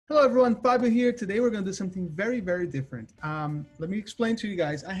Hello everyone, Fabio here. Today we're going to do something very different. Let me explain to you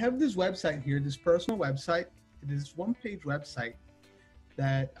guys. I have this website here, this personal website. It is one-page website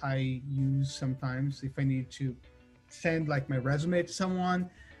that I use sometimes if I need to send like my resume to someone.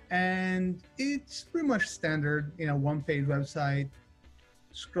 And it's pretty much standard, one-page website,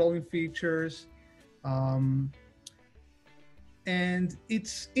 scrolling features, and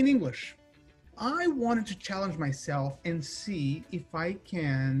it's in English. I wanted to challenge myself and see if I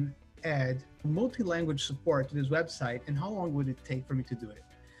can add multi-language support to this website and how long would it take for me to do it.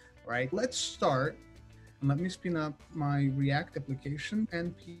 All right, let's start. And let me spin up my React application,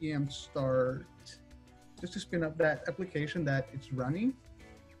 npm start, just to spin up that application that it's running.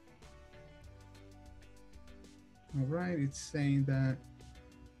 All right, it's saying that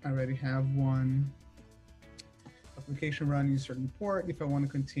I already have one application running a certain port if I want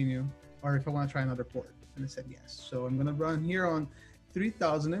to continue, or if I want to try another port. And I said yes. So I'm going to run here on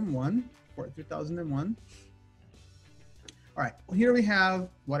 3001, port 3001. All right, well, here we have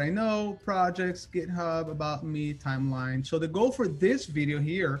what I know, projects, GitHub, about me, timeline. So the goal for this video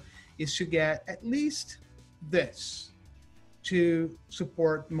here is to get at least this to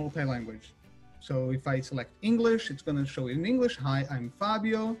support multi-language. So if I select English, it's going to show it in English. Hi, I'm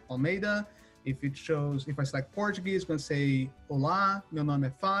Fabio Almeida. If I select Portuguese, it's going to say, Olá, meu nome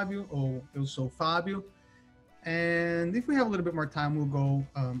é Fábio, ou eu sou Fábio. And if we have a little bit more time, we'll go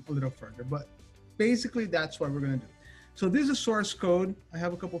a little further. But basically, that's what we're going to do. So this is source code. I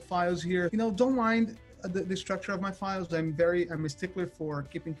have a couple files here. Don't mind the structure of my files. I'm a stickler for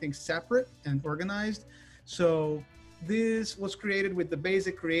keeping things separate and organized. So this was created with the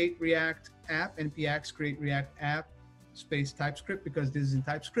basic create React app, npx create React app space TypeScript, because this is in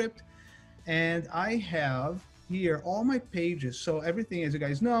TypeScript. And I have here all my pages. So everything, as you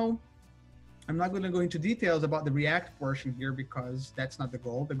guys know, I'm not going to go into details about the React portion here because that's not the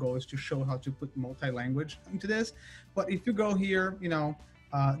goal. The goal is to show how to put multi-language into this. But if you go here,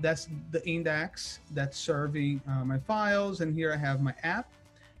 that's the index that's serving my files. And here I have my app.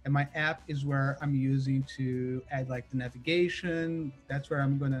 And my app is where I'm using to add like the navigation. That's where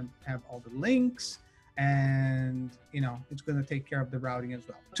I'm going to have all the links. And it's going to take care of the routing as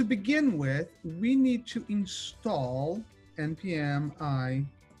well. To begin with, we need to install npm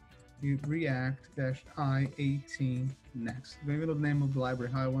i18Next. Maybe the name of the library.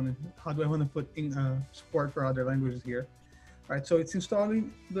 How do I want to put in support for other languages here? All right, so it's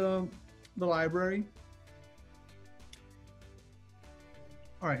installing the library.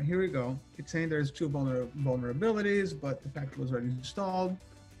 All right, here we go. It's saying there's two vulnerabilities, but the package was already installed.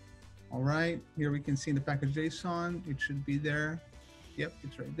 All right, here we can see the package JSON. It should be there. Yep,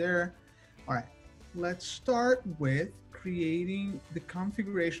 it's right there. All right, let's start with creating the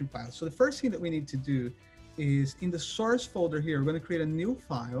configuration file. So the first thing that we need to do is in the source folder here, we're going to create a new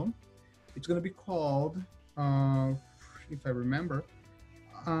file. It's going to be called, if I remember,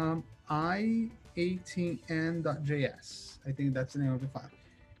 i18n.js. I think that's the name of the file.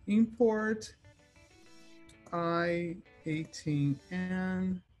 Import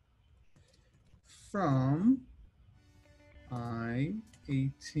i18n from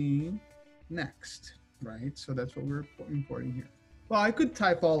i18Next, right? So that's what we're importing here. Well, I could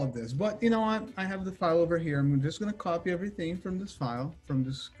type all of this, but you know what? I have the file over here. I'm just going to copy everything from this file, from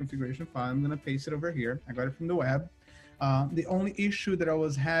this configuration file. I'm going to paste it over here. I got it from the web. The only issue that I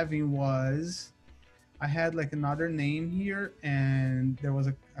was having was I had like another name here and there was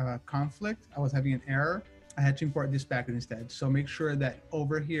a conflict. I was having an error. I had to import this package instead. So make sure that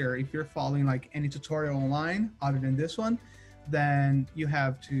over here, if you're following like any tutorial online other than this one, then you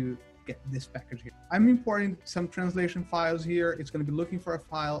have to get this package here. I'm importing some translation files here. It's going to be looking for a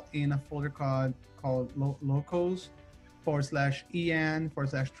file in a folder called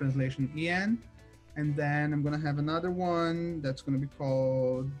locals/en/translation/en. And then I'm going to have another one that's going to be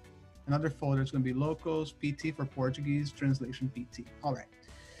called, another folder. It's going to be locals pt for Portuguese translation pt. All right.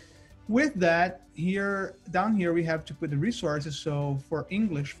 With that, down here, we have to put the resources. So for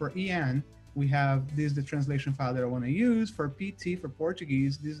English, for EN, we have this, the translation file that I want to use. For PT, for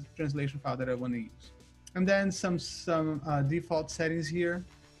Portuguese, this is the translation file that I want to use. And then some default settings here.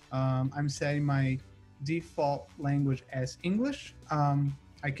 I'm setting my default language as English.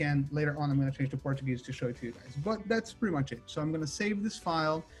 Later on, I'm going to change to Portuguese to show it to you guys. But that's pretty much it. So I'm going to save this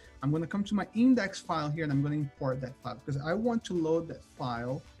file. I'm going to come to my index file here, and I'm going to import that file because I want to load that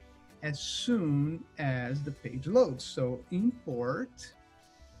file as soon as the page loads. So import,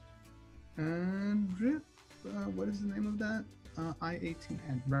 and what is the name of that?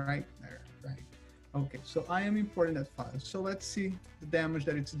 i18n, right there, right. Okay, so I am importing that file. So let's see the damage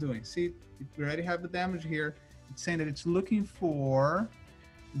that it's doing. See, we already have the damage here. It's saying that it's looking for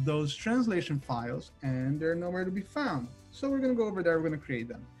those translation files, and they're nowhere to be found. So we're going to go over there, we're going to create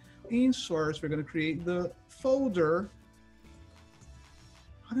them. In source, we're going to create the folder.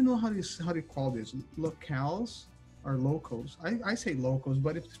 I don't know how do you call this, locales or locals. I say locals,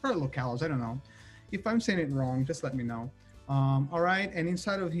 but it's probably locales. I don't know. If I'm saying it wrong, just let me know. All right, and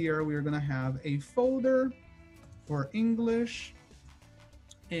inside of here, we're going to have a folder for English,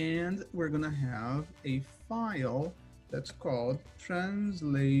 and we're going to have a file that's called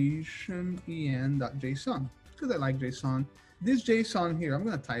translationen.json, because I like JSON. This JSON here, I'm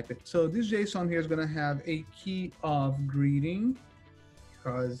going to type it. So this JSON here is going to have a key of greeting,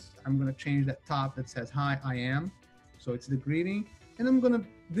 because I'm going to change that top that says hi, I am. So it's the greeting. And I'm going to,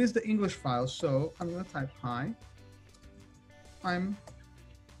 this is the English file. So I'm going to type hi, I'm,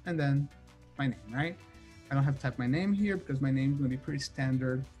 and then my name, right? I don't have to type my name here because my name is going to be pretty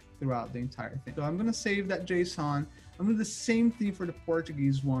standard throughout the entire thing. So I'm going to save that JSON. I'm going to do the same thing for the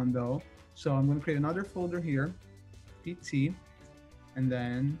Portuguese one though. So I'm going to create another folder here, PT, and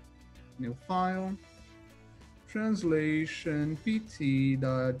then new file, translation pt.json,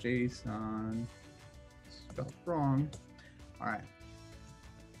 spelled wrong. All right.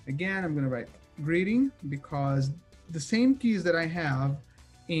 Again, I'm going to write greeting because the same keys that I have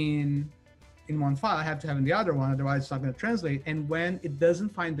in one file, I have to have in the other one, otherwise it's not going to translate. And when it doesn't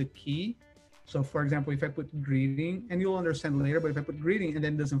find the key, so for example, if I put greeting, and you'll understand later, but if I put greeting and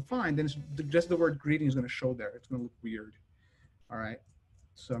then it doesn't find, then it's just the word greeting is going to show there. It's going to look weird. All right.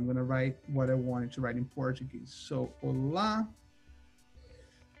 So I'm going to write what I wanted to write in Portuguese. So, olá,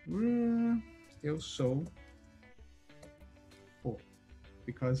 eu sou,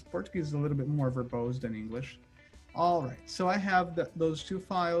 because Portuguese is a little bit more verbose than English. All right, so I have those two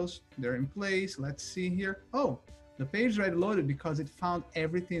files, they're in place. Let's see here. Oh, the page already loaded because it found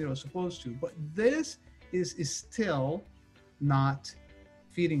everything that it was supposed to, but this is still not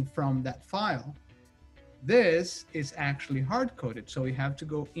feeding from that file. This is actually hard-coded, so we have to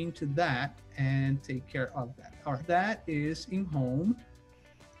go into that and take care of that. All right, that is in home.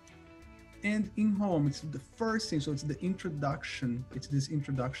 And in home, it's the first thing, so it's the introduction. It's this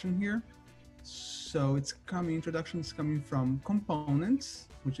introduction here. So it's coming, introduction is coming from components,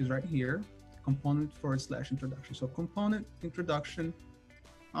 which is right here, component / introduction. So component introduction.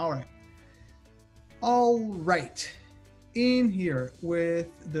 All right. All right. In here with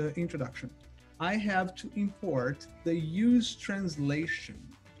the introduction, I have to import the use translation.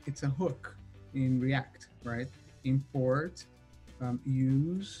 It's a hook in React, right? Import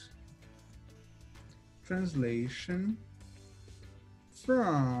use translation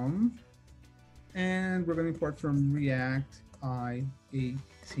from, and we're going to import from React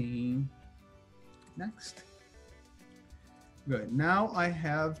i18Next. Good. Now I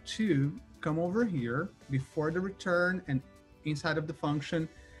have to come over here before the return and inside of the function,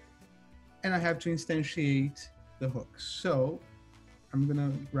 and I have to instantiate the hook. So I'm going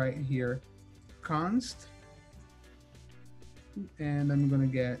to write here const, and I'm going to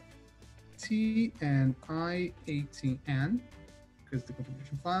get T and i18N, because the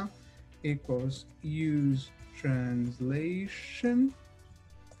configuration file, equals use translation,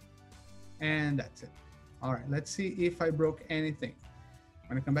 and that's it. All right, let's see if I broke anything. I'm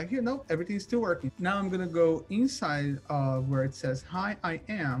gonna come back here. Nope, everything's still working. Now I'm gonna go inside of where it says hi I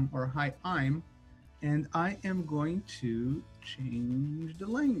am or hi I'm, and I am going to change the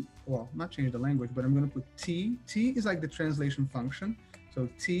language. Well, not change the language, but I'm gonna put T. T is like the translation function. So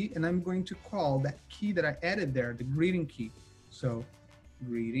T, and I'm going to call that key that I added there, the greeting key. So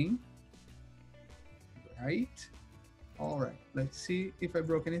greeting, right? All right, let's see if I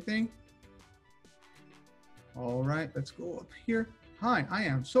broke anything. All right, let's go up here. Hi, I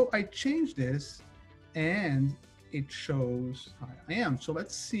am. So I changed this and it shows hi, I am. So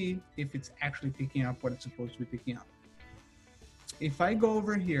let's see if it's actually picking up what it's supposed to be picking up. If I go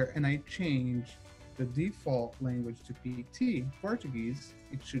over here and I change the default language to PT, Portuguese,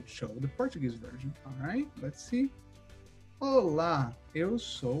 it should show the Portuguese version. All right, let's see. Olá, eu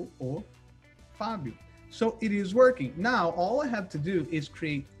sou o Fábio. So it is working. Now, all I have to do is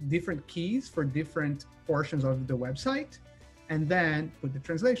create different keys for different portions of the website and then put the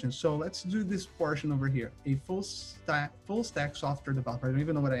translation. So let's do this portion over here. A full stack software developer. I don't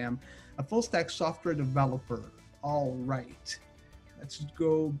even know what I am. A full stack software developer. All right. Let's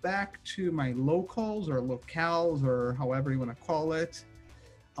go back to my locals or locales or however you want to call it.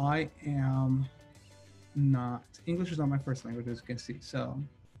 I am not, English is not my first language, as you can see. So,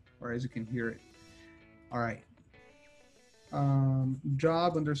 or as you can hear it. All right.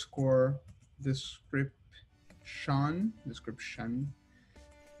 Job underscore description.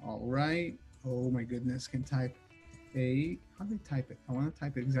 All right. Oh my goodness, can type. how do I type it? I want to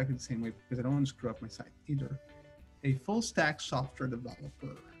type it exactly the same way because I don't want to screw up my site either. A full stack software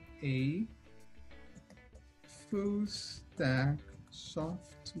developer. A full stack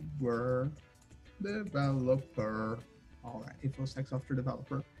software developer. All right, a full stack software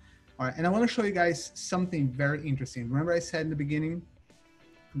developer. All right, and I want to show you guys something very interesting. Remember I said in the beginning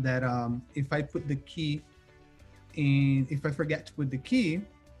that if I put the key in, if I forget to put the key,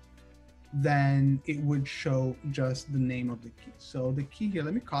 then it would show just the name of the key. So the key here,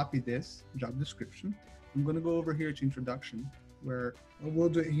 let me copy this job description. I'm going to go over here to introduction, where we'll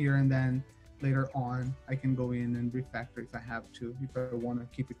do it here, and then later on I can go in and refactor if I have to, if I want to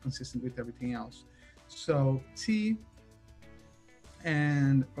keep it consistent with everything else. So T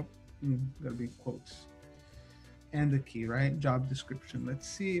and gotta be quotes and the key, right? Job description. Let's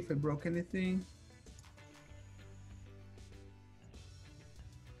see if I broke anything.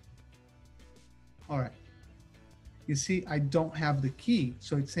 All right. You see, I don't have the key,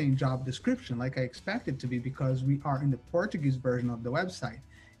 so it's saying job description like I expect it to be, because we are in the Portuguese version of the website,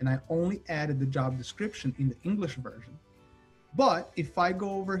 and I only added the job description in the English version. But if I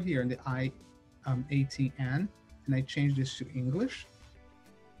go over here in the i18N and I change this to English,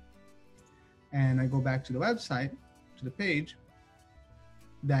 and I go back to the website, to the page,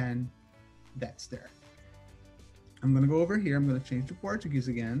 then that's there. I'm going to go over here. I'm going to change to Portuguese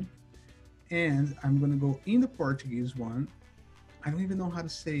again. And I'm going to go in the Portuguese one. I don't even know how to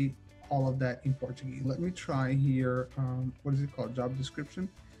say all of that in Portuguese. Let me try here. What is it called? Job description.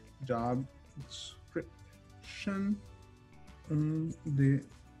 Job description.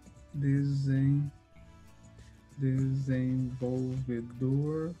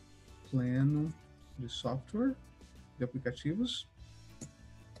 Desenvolvedor plano de software de aplicativos.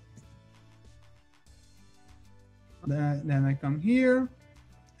 Then I come here.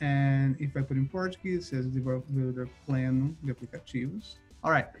 And if I put in Portuguese, it says desenvolvedor plano de aplicativos.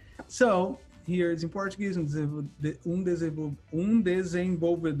 All right, so here it's in Portuguese,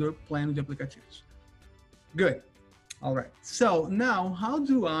 desenvolvedor plano de aplicativos. Good. All right, so now how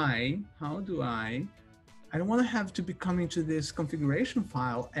do I don't want to have to be coming to this configuration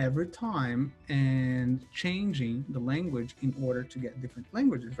file every time and changing the language in order to get different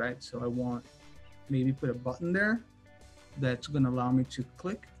languages, right? So I want maybe put a button there that's going to allow me to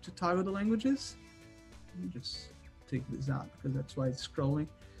click to toggle the languages. Let me just take this out because that's why it's scrolling.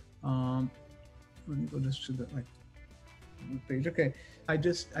 Let me go just to the page. Okay, I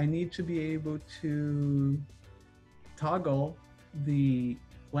need to be able to toggle the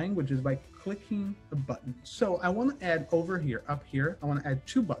languages by clicking a button. So I want to add over here, up here, I want to add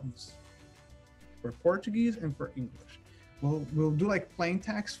 2 buttons for Portuguese and for English. We'll do like plain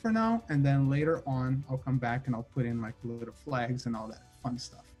text for now, and then later on I'll come back and I'll put in like little flags and all that fun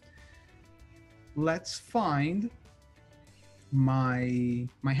stuff. Let's find my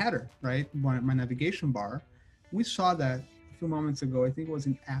header, right? My navigation bar. We saw that a few moments ago. I think it was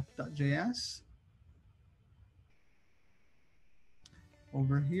in app.js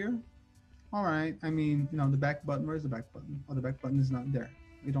over here. All right. I mean, you know, the back button. Where's the back button? Oh, the back button is not there.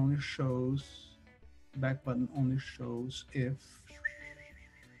 It only shows. Back button only shows if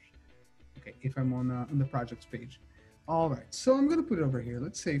I'm on the projects page. All right, so I'm gonna put it over here.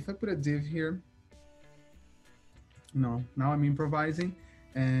 Let's say if I put a div here. No, now I'm improvising,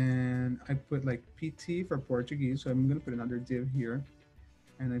 and I put like PT for Portuguese. So I'm gonna put another div here,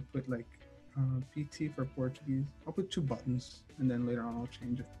 and I put like PT for Portuguese. I'll put 2 buttons, and then later on I'll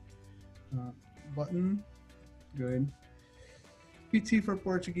change it. Button, good. PT for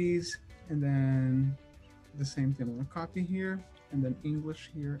Portuguese. And then the same thing, I'm gonna copy here, and then English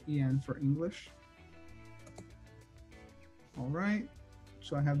here, EN for English. All right,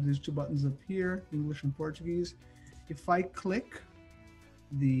 so I have these 2 buttons up here, English and Portuguese. If I click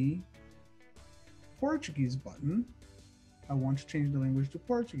the Portuguese button, I want to change the language to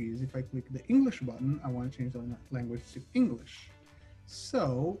Portuguese. If I click the English button, I want to change the language to English.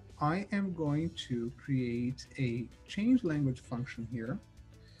 So I am going to create a change language function here.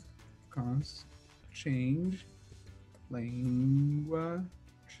 Const change language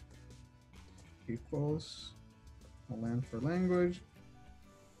equals len for language.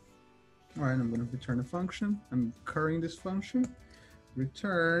 All right, I'm going to return a function. I'm currying this function.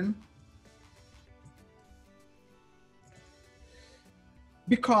 Return,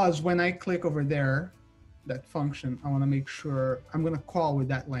 because when I click over there, that function, I want to make sure I'm going to call with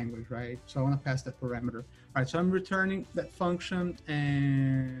that language, right? So I want to pass that parameter. All right, so I'm returning that function,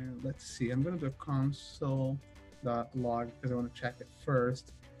 and let's see, I'm going to do console.log because I want to check it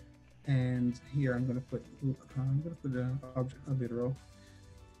first. And here I'm going to put an object, a literal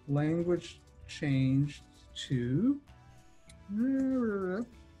language changed 2,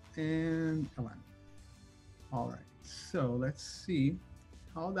 and 11. All right, so let's see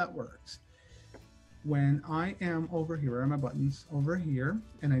how that works. When I am over here, where are my buttons? Over here,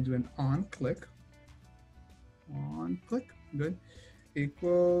 and I do an on click, good,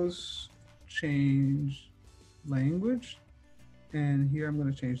 equals change language. And here I'm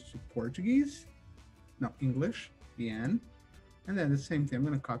going to change to Portuguese, no, English, PN. And then the same thing, I'm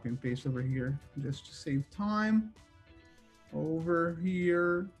going to copy and paste over here just to save time. Over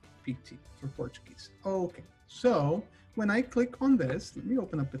here, PT for Portuguese. Okay, so when I click on this, let me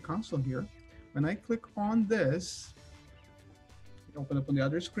open up the console here. When I click on this, open up on the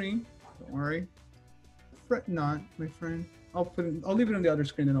other screen, don't worry. Fret not, my friend. I'll leave it on the other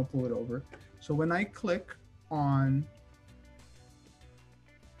screen and I'll pull it over. So when I click on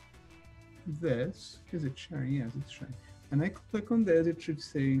this, is it sharing? Yes, it's sharing. When I click on this, it should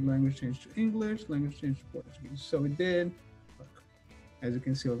say language change to English, language change to Portuguese. So it did. Look, as you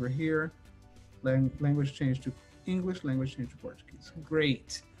can see over here, language change to English, language change to Portuguese.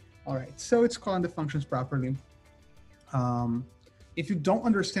 Great. All right, so it's calling the functions properly. If you don't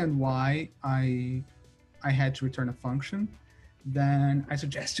understand why I had to return a function, then I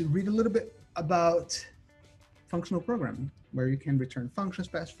suggest you read a little bit about functional programming, where you can return functions,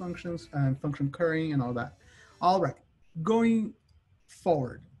 pass functions, and function currying and all that. All right, going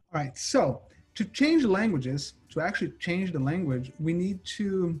forward. All right, so to change languages, to actually change the language, we need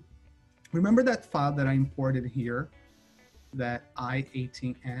to remember that file that I imported here, that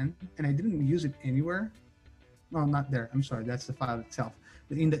i18N, and I didn't use it anywhere. Well, not there, I'm sorry, that's the file itself.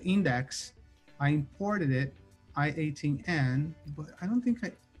 But in the index, I imported it, i18N, but I don't think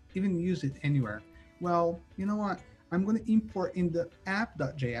I even used it anywhere. Well, you know what? I'm going to import in the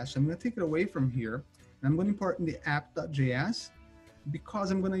app.js. So I'm going to take it away from here, and I'm going to import in the app.js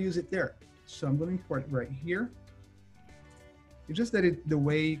because I'm going to use it there. So I'm going to import it right here. It's just that the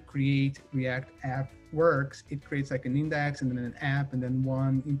way create React app works, it creates like an index and then an app, and then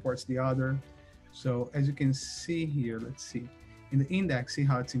one imports the other. So as you can see here, let's see. In the index, see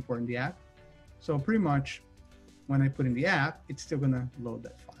how it's importing the app? So pretty much when I put in the app, it's still going to load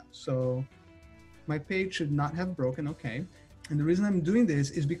that file. So my page should not have broken, okay. And the reason I'm doing this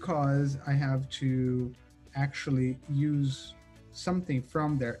is because I have to actually use something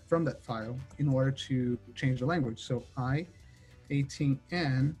from that file in order to change the language. So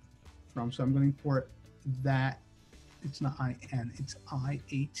i18N so I'm going to import that. It's not IN, it's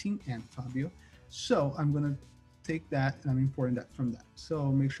i18N, Fabio. So I'm going to take that and I'm importing that from that.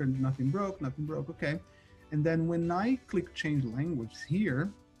 So make sure nothing broke, okay. And then when I click change language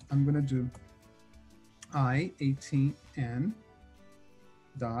here, I'm going to do i18N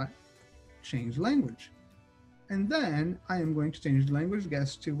dot change language. And then I am going to change the language,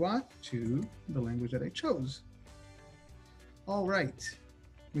 guess to what? To the language that I chose. All right.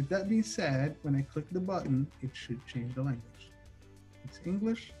 With that being said, when I click the button, it should change the language. It's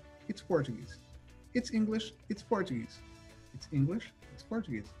English, it's Portuguese. It's English, it's Portuguese. It's English, it's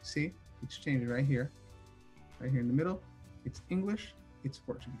Portuguese. See, it's changed right here in the middle. It's English, it's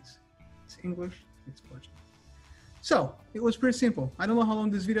Portuguese. It's English, it's Portuguese. So it was pretty simple. I don't know how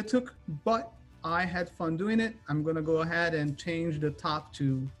long this video took, but I had fun doing it. I'm gonna go ahead and change the top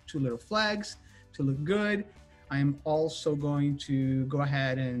to 2 little flags to look good. I'm also going to go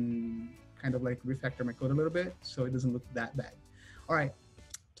ahead and kind of like refactor my code a little bit so it doesn't look that bad. All right,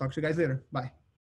 talk to you guys later. Bye.